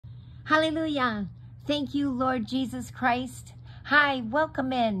Hallelujah. Thank you, Lord Jesus Christ. Hi,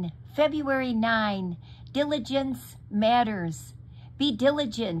 welcome in. February 9, diligence matters. Be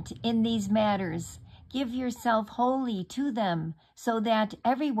diligent in these matters. Give yourself wholly to them so that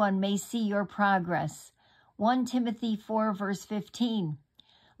everyone may see your progress. 1 Timothy 4, verse 15.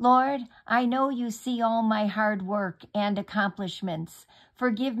 Lord, I know you see all my hard work and accomplishments.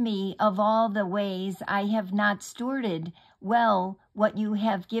 Forgive me of all the ways I have not stewarded well what you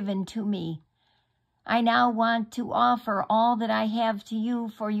have given to me. I now want to offer all that I have to you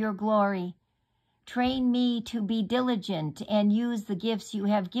for your glory. Train me to be diligent and use the gifts you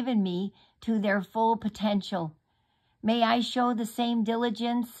have given me to their full potential. May I show the same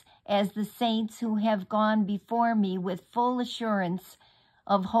diligence as the saints who have gone before me with full assurance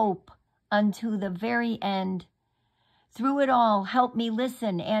of hope unto the very end. Through it all, help me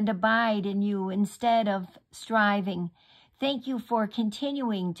listen and abide in you instead of striving. Thank you for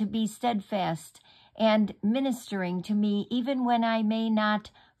continuing to be steadfast and ministering to me even when I may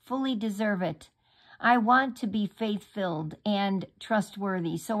not fully deserve it. I want to be faith-filled and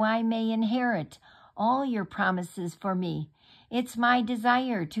trustworthy so I may inherit all your promises for me. It's my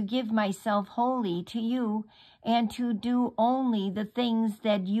desire to give myself wholly to you and to do only the things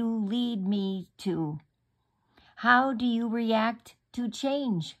that you lead me to. How do you react to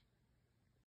change?